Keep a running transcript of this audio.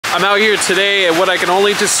I'm out here today at what I can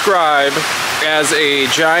only describe as a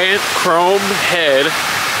giant chrome head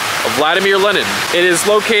of Vladimir Lenin. It is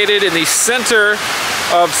located in the center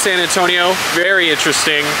of San Antonio. Very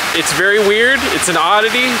interesting. It's very weird. It's an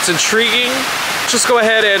oddity. It's intriguing. Just go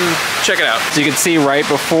ahead and check it out. So you can see right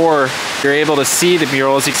before you're able to see the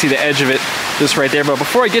murals, you can see the edge of it just right there. But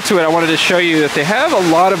before I get to it, I wanted to show you that they have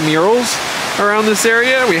a lot of murals around this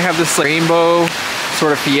area. We have this rainbow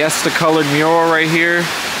sort of fiesta colored mural right here.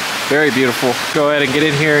 Very beautiful. Go ahead and get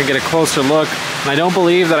in here and get a closer look. And I don't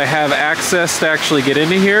believe that I have access to actually get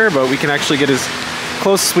into here, but we can actually get as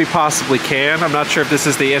close as we possibly can. I'm not sure if this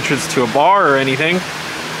is the entrance to a bar or anything.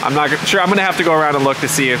 I'm not sure. I'm gonna have to go around and look to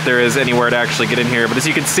see if there is anywhere to actually get in here. But as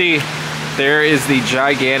you can see, there is the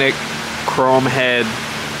gigantic chrome head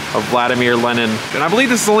of Vladimir Lenin. And I believe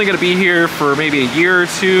this is only gonna be here for maybe a year or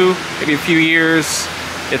two, maybe a few years.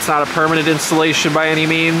 It's not a permanent installation by any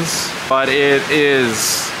means, but it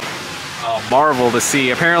is a marvel to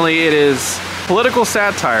see. Apparently it is political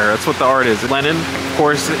satire. That's what the art is. Lenin, of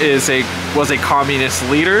course, was a communist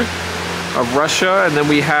leader of Russia, and then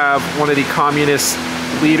we have one of the communist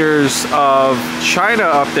leaders of China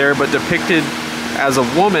up there, but depicted as a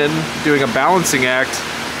woman doing a balancing act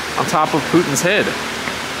on top of Putin's head.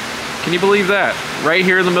 Can you believe that? Right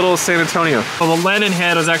here in the middle of San Antonio. Well, the Lenin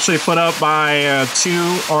head was actually put up by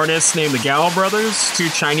two artists named the Gao brothers, two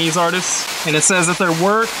Chinese artists. And it says that their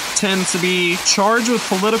work tends to be charged with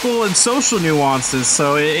political and social nuances.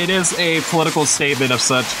 So it is a political statement of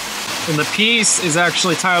such. And the piece is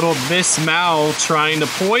actually titled "Miss Mao Trying to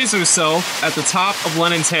Poise Herself at the Top of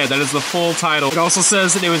Lenin's Head." That is the full title. It also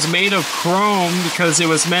says that it was made of chrome because it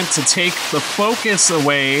was meant to take the focus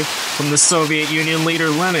away from the Soviet Union leader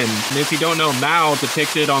Lenin. And if you don't know, Mao,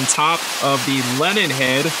 depicted on top of the Lenin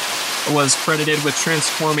head, was credited with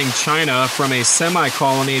transforming China from a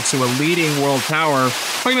semi-colony to a leading world power,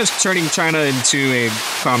 pretty much turning China into a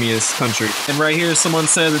communist country. And right here, someone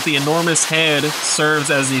said that the enormous head serves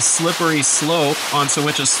as the slippery slope onto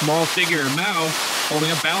which a small figure of Mao holding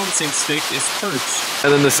a balancing stick is perched.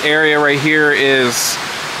 And then this area right here is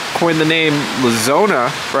coined the name La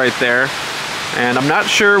Zona right there. And I'm not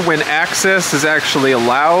sure when access is actually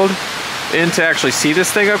allowed in to actually see this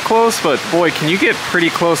thing up close, but boy, can you get pretty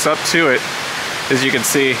close up to it, as you can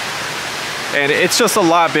see. And it's just a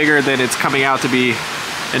lot bigger than it's coming out to be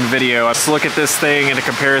in video. Let's look at this thing in a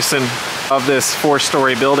comparison of this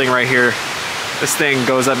 4-story building right here. This thing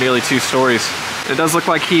goes up nearly 2 stories. It does look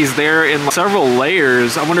like he's there in several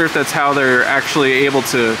layers. I wonder if that's how they're actually able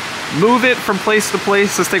to move it from place to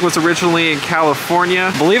place. This thing was originally in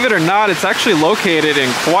California. Believe it or not, it's actually located in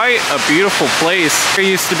quite a beautiful place. There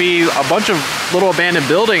used to be a bunch of little abandoned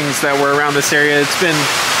buildings that were around this area. It's been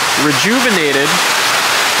rejuvenated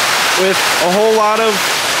with a whole lot of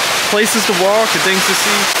places to walk and things to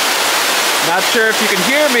see. Not sure if you can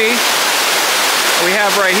hear me. What we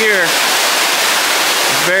have right here,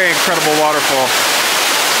 a very incredible waterfall.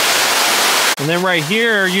 And then right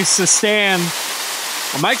here used to stand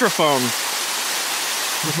a microphone.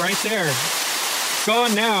 It's right there. It's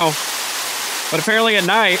gone now. But apparently at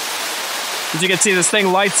night, as you can see, this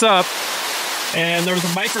thing lights up. And there was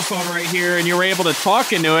a microphone right here, and you were able to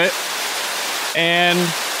talk into it. And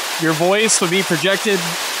your voice would be projected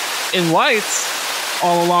in lights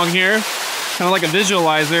all along here. Kind of like a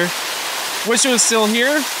visualizer. Wish it was still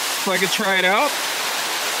here so I could try it out.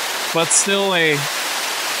 But still a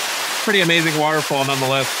pretty amazing waterfall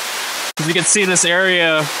nonetheless. As you can see, this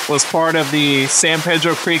area was part of the San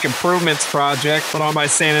Pedro Creek Improvements Project put on by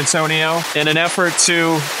San Antonio in an effort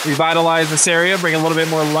to revitalize this area, bring a little bit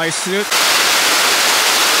more life to it.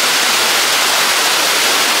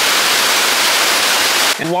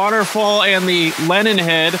 The waterfall and the Lenin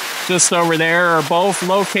Head, just over there, are both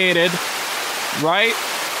located right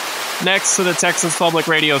next to the Texas Public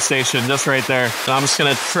Radio station, just right there. So I'm just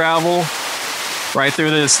going to travel right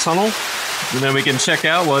through this tunnel, and then we can check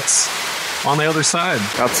out what's on the other side.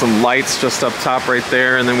 Got some lights just up top right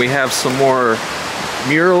there, and then we have some more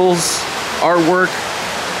murals, artwork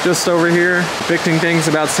just over here, depicting things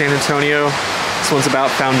about San Antonio. This one's about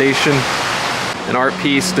foundation, an art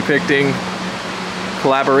piece depicting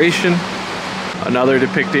collaboration, another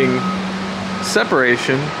depicting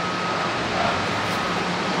separation,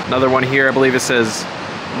 another one here, I believe it says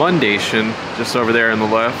mundation, just over there on the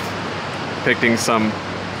left, depicting some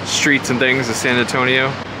streets and things of San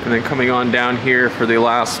Antonio. And then coming on down here for the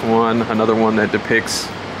last one, another one that depicts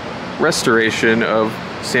restoration of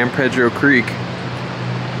San Pedro Creek.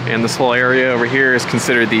 And this whole area over here is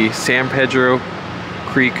considered the San Pedro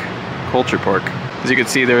Creek Culture Park. As you can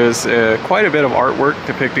see, there's quite a bit of artwork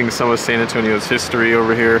depicting some of San Antonio's history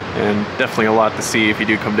over here, and definitely a lot to see if you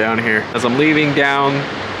do come down here. As I'm leaving down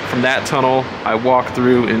from that tunnel, I walk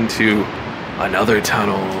through into another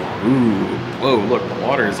tunnel. Ooh, whoa, look, the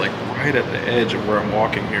water is like right at the edge of where I'm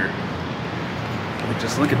walking here. Like,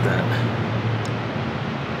 just look at that.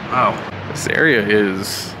 Wow, this area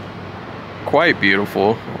is quite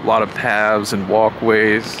beautiful. A lot of paths and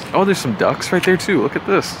walkways. Oh, there's some ducks right there too. Look at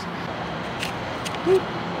this.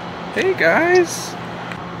 Hey guys,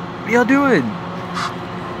 what y'all doing?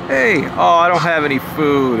 Hey, oh, I don't have any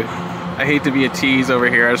food. I hate to be a tease over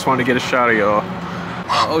here. I just wanted to get a shot of y'all.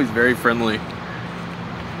 Oh, he's very friendly.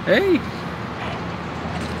 Hey.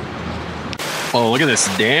 Oh, look at this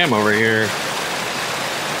dam over here.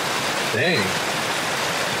 Dang.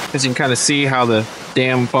 As you can kind of see how the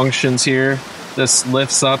dam functions here. This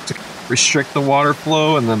lifts up to restrict the water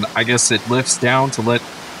flow, and then I guess it lifts down to let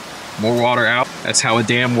more water out. That's how a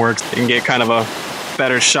dam works. You can get kind of a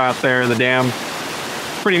better shot there in the dam.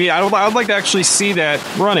 Pretty neat. I would like to actually see that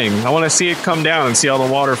running. I want to see it come down and see all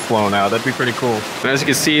the water flowing out. That'd be pretty cool. And as you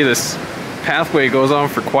can see, this pathway goes on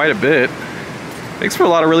for quite a bit. Makes for a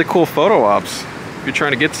lot of really cool photo ops if you're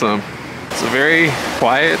trying to get some. It's a very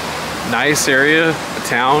quiet, nice area, a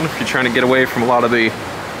town, if you're trying to get away from a lot of the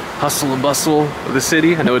hustle and bustle of the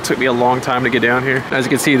city. I know it took me a long time to get down here. As you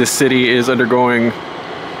can see, the city is undergoing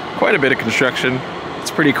quite a bit of construction.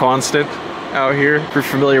 It's pretty constant out here. If you're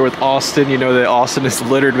familiar with Austin, you know that Austin is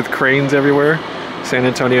littered with cranes everywhere. San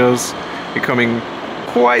Antonio's becoming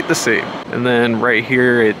quite the same. And then right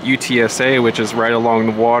here at UTSA, which is right along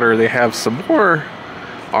the water, they have some more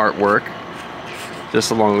artwork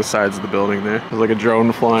just along the sides of the building there. There's like a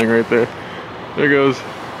drone flying right there. There it goes.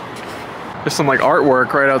 There's some like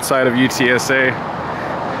artwork right outside of UTSA.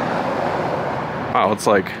 Wow, it's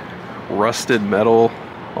like rusted metal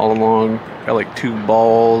all along. Got like two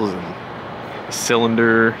balls and a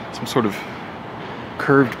cylinder, some sort of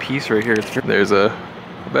curved piece right here. There's a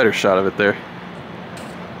better shot of it there.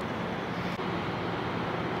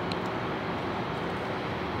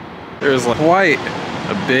 There's like quite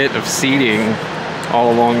a bit of seating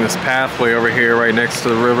all along this pathway over here right next to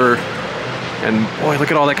the river. And boy, look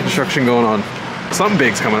at all that construction going on. Something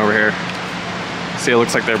big's coming over here. See, it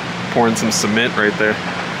looks like they're pouring some cement right there.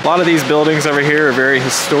 A lot of these buildings over here are very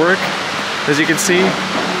historic, as you can see.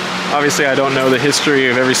 Obviously, I don't know the history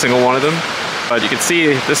of every single one of them, but you can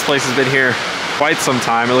see this place has been here quite some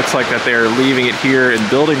time. It looks like that they're leaving it here and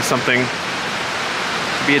building something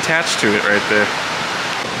to be attached to it right there.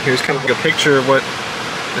 Here's kind of like a picture of what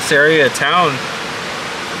this area of town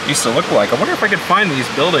used to look like. I wonder if I could find these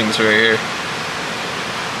buildings right here.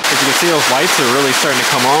 As you can see, those lights are really starting to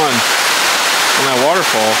come on that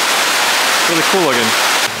waterfall. It's really cool looking.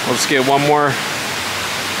 We'll just get one more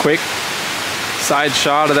quick side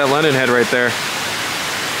shot of that Lenin Head right there.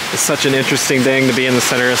 It's such an interesting thing to be in the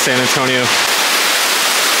center of San Antonio.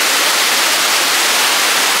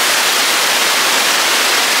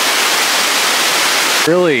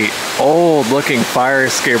 Really old looking fire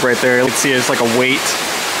escape right there. You can see there's like a weight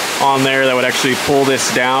on there that would actually pull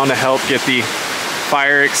this down to help get the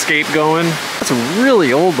fire escape going. That's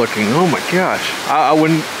really old looking. Oh my gosh. I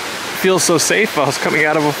wouldn't feel so safe if I was coming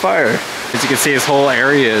out of a fire. As you can see, this whole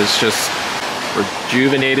area is just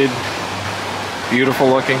rejuvenated, beautiful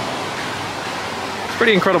looking. It's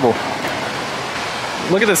pretty incredible.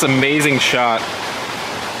 Look at this amazing shot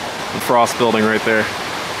of Frost Building right there.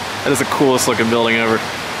 That is the coolest looking building ever.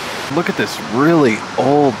 Look at this really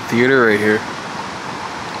old theater right here.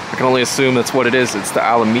 I can only assume that's what it is. It's the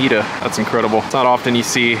Alameda. That's incredible. It's not often you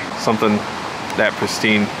see something that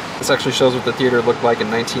pristine. This actually shows what the theater looked like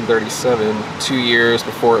in 1937, 2 years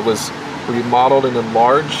before it was remodeled and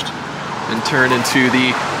enlarged and turned into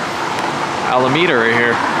the Alameda right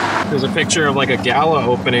here. There's a picture of like a gala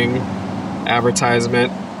opening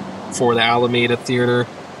advertisement for the Alameda Theater.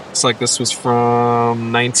 Looks like this was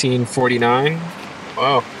from 1949.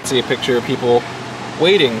 Wow. See a picture of people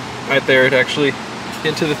waiting right there to actually get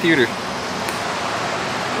into the theater.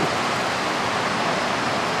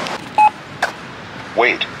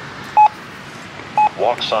 Wait.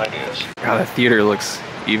 Walk sign is. God, that theater looks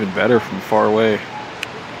even better from far away.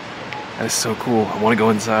 That is so cool. I want to go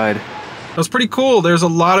inside. That was pretty cool. There's a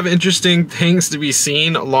lot of interesting things to be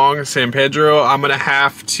seen along San Pedro. I'm gonna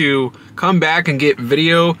have to come back and get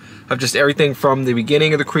video of just everything from the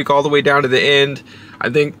beginning of the creek all the way down to the end. I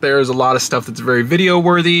think there's a lot of stuff that's very video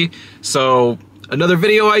worthy. So another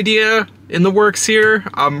video idea in the works here.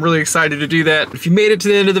 I'm really excited to do that. If you made it to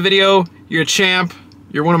the end of the video, you're a champ.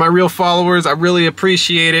 You're one of my real followers. I really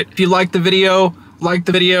appreciate it. If you liked the video, like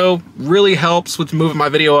the video. Really helps with moving my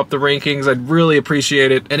video up the rankings. I'd really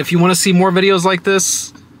appreciate it. And if you want to see more videos like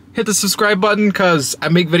this, hit the subscribe button, because I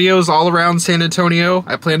make videos all around San Antonio.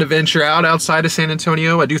 I plan to venture out outside of San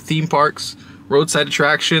Antonio. I do theme parks, roadside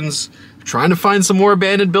attractions, trying to find some more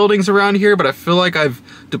abandoned buildings around here, but I feel like I've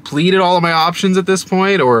depleted all of my options at this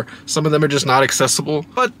point, or some of them are just not accessible.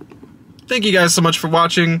 But thank you guys so much for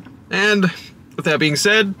watching, and with that being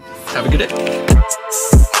said, have a good day.